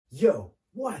Yo,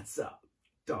 what's up?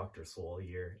 Dr. Swole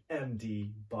here,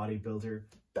 MD, bodybuilder,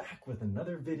 back with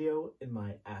another video in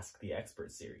my Ask the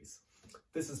Expert series.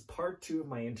 This is part 2 of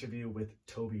my interview with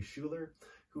Toby Schuler,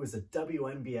 who is a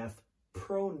WNBF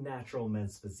pro natural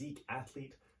men's physique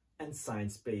athlete and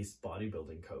science-based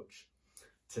bodybuilding coach.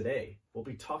 Today, we'll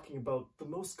be talking about the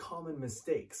most common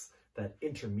mistakes that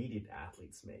intermediate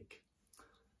athletes make.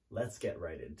 Let's get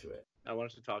right into it. I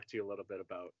wanted to talk to you a little bit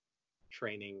about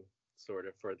training sort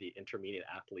of for the intermediate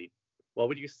athlete. What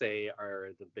would you say are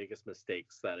the biggest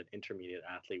mistakes that an intermediate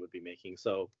athlete would be making?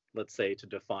 So let's say, to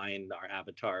define our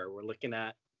avatar, we're looking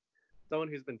at someone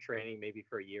who's been training maybe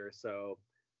for a year or so.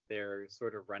 They're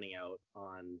sort of running out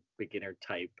on beginner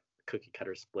type cookie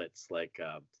cutter splits like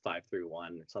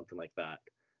 5-3-1 or something like that.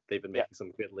 They've been making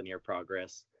some good linear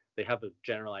progress. They have a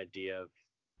general idea of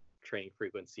training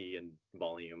frequency and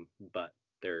volume, but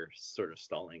they're sort of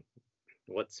stalling.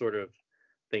 What sort of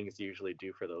things do you usually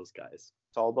do for those guys?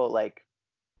 It's all about like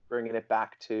bringing it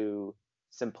back to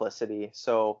simplicity.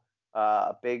 So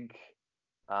a big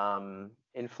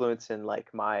influence in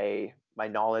like my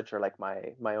knowledge or like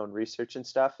my own research and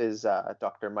stuff is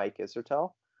Dr. Mike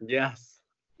Isertel. Yes.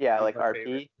 Yeah, He's like my RP.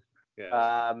 favorite.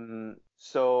 Yeah.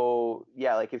 So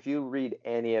yeah, like if you read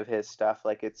any of his stuff,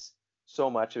 like it's so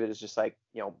much of it is just like,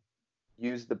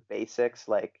 use the basics,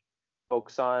 like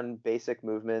focus on basic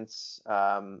movements.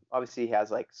 Obviously he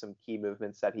has like some key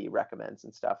movements that he recommends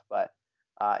and stuff, but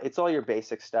it's all your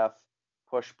basic stuff.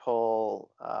 Push,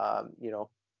 pull,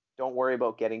 don't worry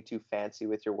about getting too fancy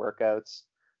with your workouts.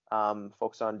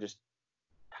 Focus on just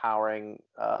powering,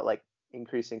 like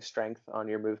increasing strength on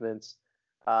your movements.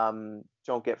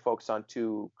 Don't get focused on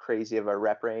too crazy of a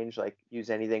rep range, like use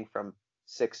anything from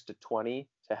 6 to 20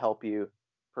 to help you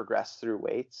progress through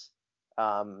weights.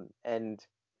 And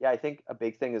yeah, I think a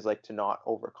big thing is like to not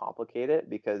overcomplicate it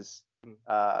because, in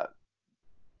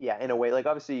a way, like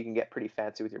obviously you can get pretty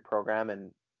fancy with your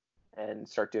program and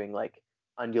start doing like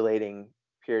undulating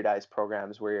periodized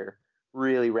programs where you're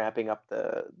really ramping up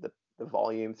the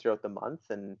volume throughout the month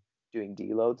and doing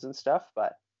deloads and stuff.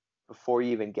 But before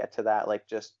you even get to that, like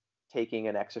just taking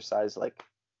an exercise, like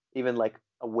even like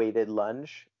a weighted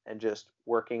lunge and just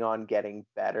working on getting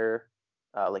better,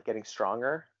 like getting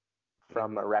stronger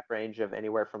from a rep range of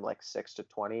anywhere from like 6 to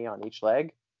 20 on each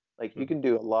leg. Like you can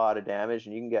do a lot of damage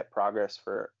and you can get progress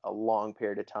for a long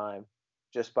period of time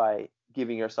just by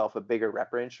giving yourself a bigger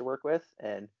rep range to work with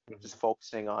and just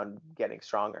focusing on getting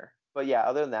stronger. But yeah,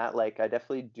 other than that, like I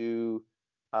definitely do,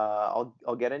 I'll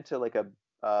get into like a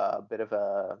bit of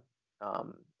a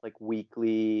like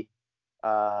weekly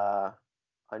undulating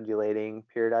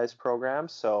periodized program.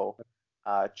 So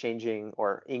changing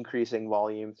or increasing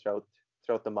volume throughout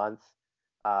the month.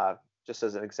 Just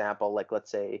as an example, like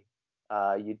let's say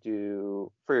you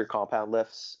do for your compound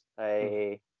lifts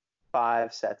a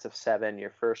 5 sets of 7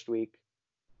 your first week,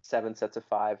 7 sets of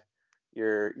 5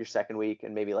 your second week,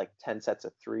 and maybe like 10 sets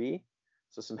of 3.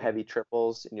 So some heavy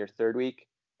triples in your third week,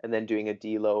 and then doing a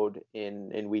deload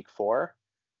in week 4.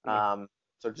 So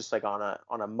just like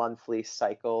on a monthly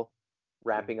cycle,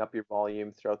 ramping up your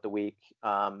volume throughout the week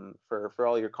for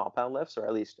all your compound lifts, or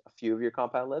at least a few of your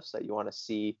compound lifts that you want to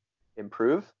see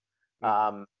improve.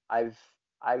 I've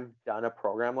done a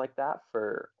program like that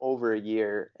for over a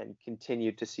year and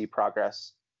continued to see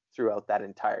progress throughout that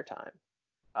entire time.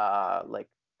 Like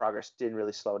progress didn't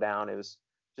really slow down. It was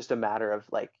just a matter of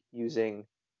like using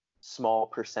small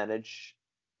percentages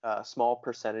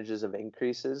of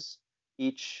increases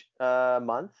each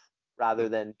month, rather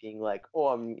than being like, oh,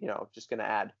 I'm just going to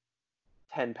add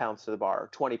 10 pounds to the bar or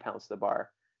 20 pounds to the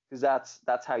bar, because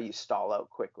that's how you stall out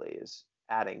quickly, is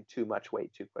adding too much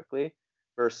weight too quickly.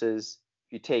 Versus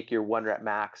if you take your 1 rep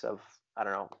max of, I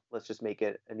don't know, let's just make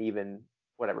it an even,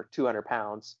 whatever, 200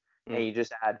 pounds, and you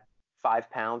just add 5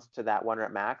 pounds to that 1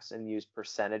 rep max and use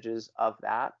percentages of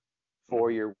that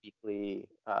for your weekly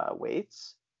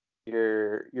weights,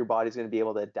 your body's going to be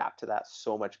able to adapt to that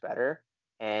so much better.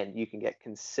 And you can get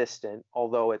consistent,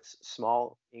 although it's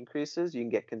small increases, you can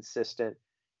get consistent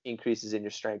increases in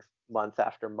your strength month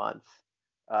after month,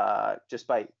 just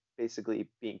by basically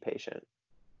being patient.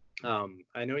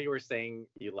 I know you were saying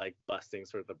you like busting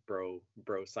sort of the bro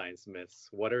science myths.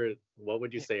 What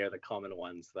would you say are the common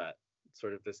ones that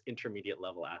sort of this intermediate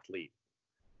level athlete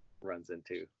runs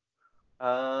into?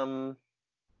 Couple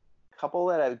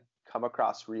that I've come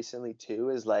across recently too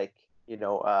is like,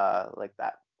 like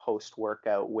that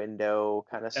post-workout window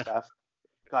kind of stuff.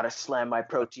 Gotta slam my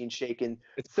protein shake in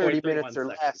 30 minutes or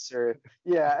less, or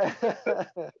yeah.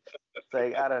 It's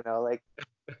like, I don't know, like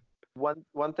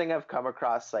one thing I've come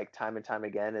across like time and time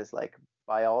again is like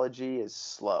biology is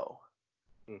slow.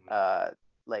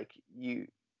 Like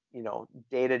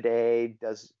day to day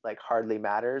does like hardly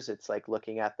matters. It's like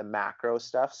looking at the macro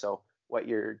stuff. So what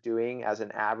you're doing as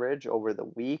an average over the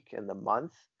week and the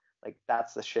month, like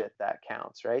that's the shit that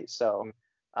counts, right? So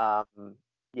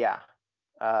yeah,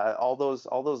 all those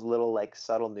little like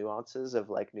subtle nuances of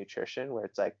like nutrition where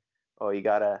it's like, oh, you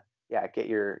gotta get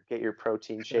your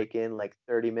protein shake in like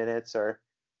 30 minutes, or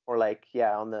like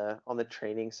on the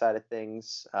training side of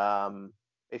things,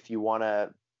 if you want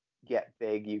to get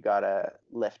big, you gotta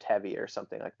lift heavy or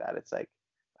something like that. It's like,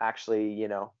 actually,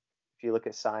 if you look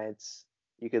at science,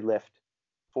 you could lift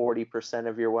 40%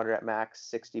 of your 1 rep max,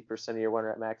 60% of your 1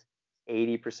 rep max,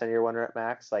 80% of your 1 rep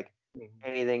max, like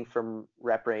anything from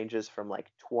rep ranges from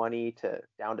like 20 to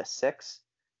down to 6,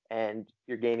 and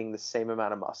you're gaining the same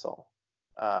amount of muscle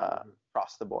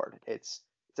across the board. It's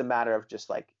a matter of just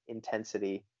like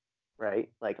intensity, right?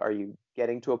 Like, are you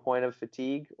getting to a point of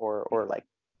fatigue, or like,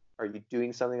 are you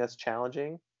doing something that's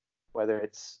challenging, whether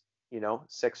it's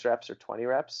 6 reps or 20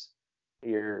 reps?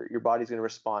 Your body's going to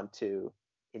respond to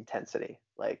intensity.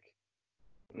 Like,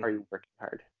 are you working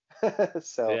hard?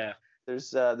 So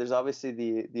there's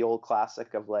obviously the old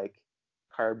classic of like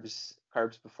carbs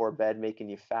before bed making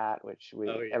you fat, which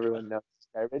everyone knows is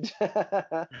garbage.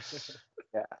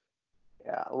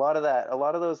 Yeah, a lot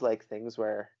of those like things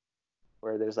where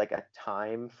there's like a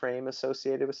time frame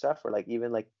associated with stuff, or like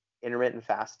even like intermittent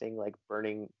fasting, like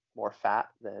burning more fat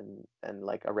than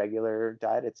like a regular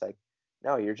diet. It's like,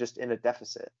 no, you're just in a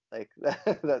deficit. Like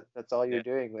that's all you're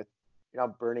doing. You're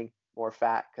not burning more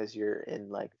fat because you're in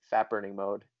like fat burning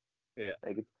mode.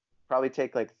 Like, it probably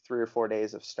take like 3 or 4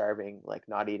 days of starving, like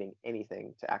not eating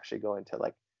anything, to actually go into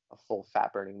like a full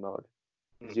fat burning mode,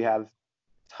 because you have a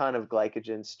ton of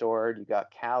glycogen stored, you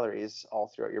got calories all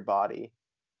throughout your body.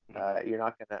 You're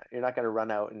not gonna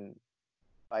run out and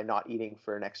by not eating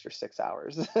for an extra 6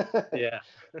 hours.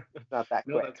 Not that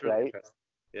quick, that's really right?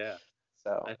 Yeah.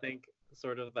 So I think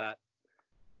sort of that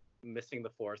missing the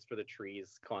forest for the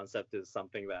trees concept is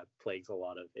something that plagues a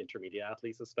lot of intermediate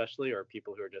athletes, especially, or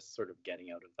people who are just sort of getting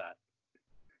out of that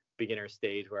beginner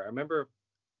stage. Where I remember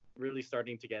really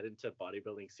starting to get into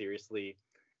bodybuilding seriously,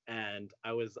 and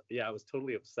I was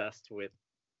totally obsessed with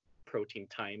protein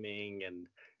timing and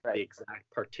the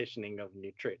exact partitioning of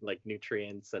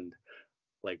nutrients, and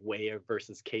like whey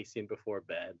versus casein before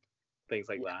bed, things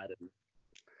like that. And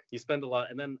you spend a lot,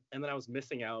 and then I was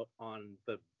missing out on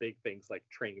the big things like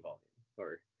training volume,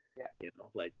 or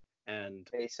like, and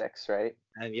basics, right?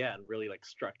 And and really like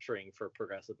structuring for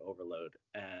progressive overload.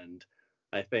 And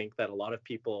I think that a lot of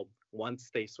people,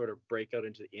 once they sort of break out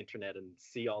into the internet and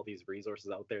see all these resources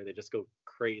out there, they just go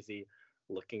crazy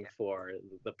looking for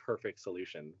the perfect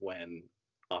solution, when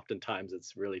oftentimes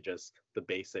it's really just the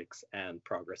basics and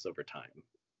progress over time.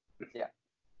 Yeah,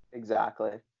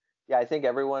 exactly. Yeah, I think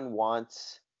everyone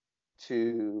wants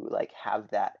to like have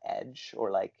that edge,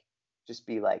 or like just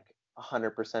be like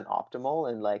 100% optimal,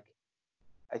 and like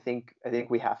I think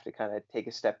we have to kind of take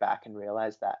a step back and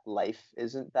realize that life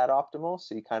isn't that optimal.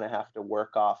 So you kind of have to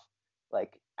work off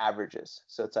like averages.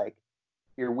 So it's like,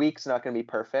 your week's not going to be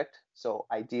perfect, so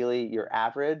ideally your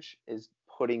average is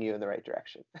putting you in the right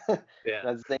direction. That's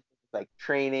the thing, like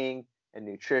training and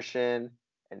nutrition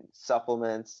and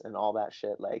supplements and all that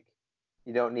shit. Like,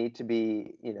 you don't need to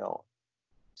be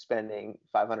spending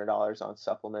 $500 on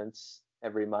supplements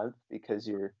every month because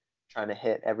you're trying to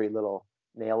hit every little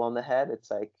nail on the head. It's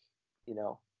like,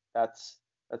 that's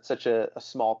such a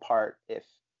small part if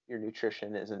your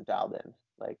nutrition isn't dialed in.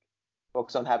 Like,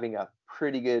 focus on having a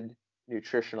pretty good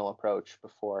nutritional approach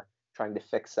before trying to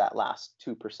fix that last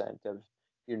 2% of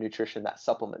your nutrition that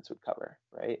supplements would cover,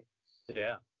 right?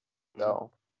 So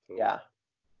no,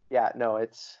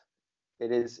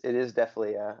 it is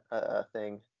definitely a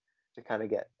thing to kind of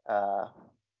get I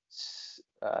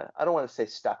don't want to say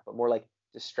stuck, but more like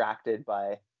distracted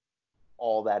by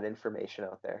all that information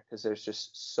out there, because there's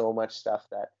just so much stuff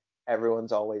that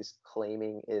everyone's always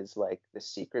claiming is like the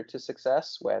secret to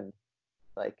success, when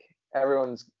like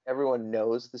everyone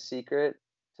knows the secret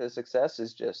to success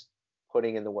is just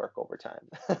putting in the work over time.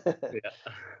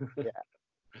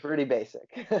 Pretty basic.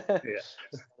 Just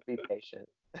be patient.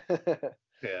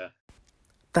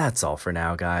 That's all for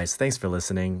now, guys. Thanks for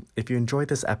listening. If you enjoyed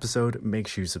this episode, make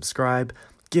sure you subscribe,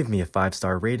 give me a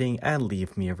 5-star rating, and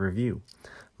leave me a review.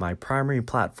 My primary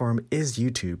platform is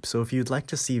YouTube, so if you'd like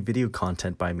to see video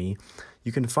content by me,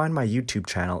 you can find my YouTube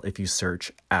channel if you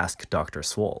search Ask Dr.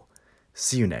 Swole.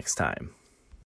 See you next time.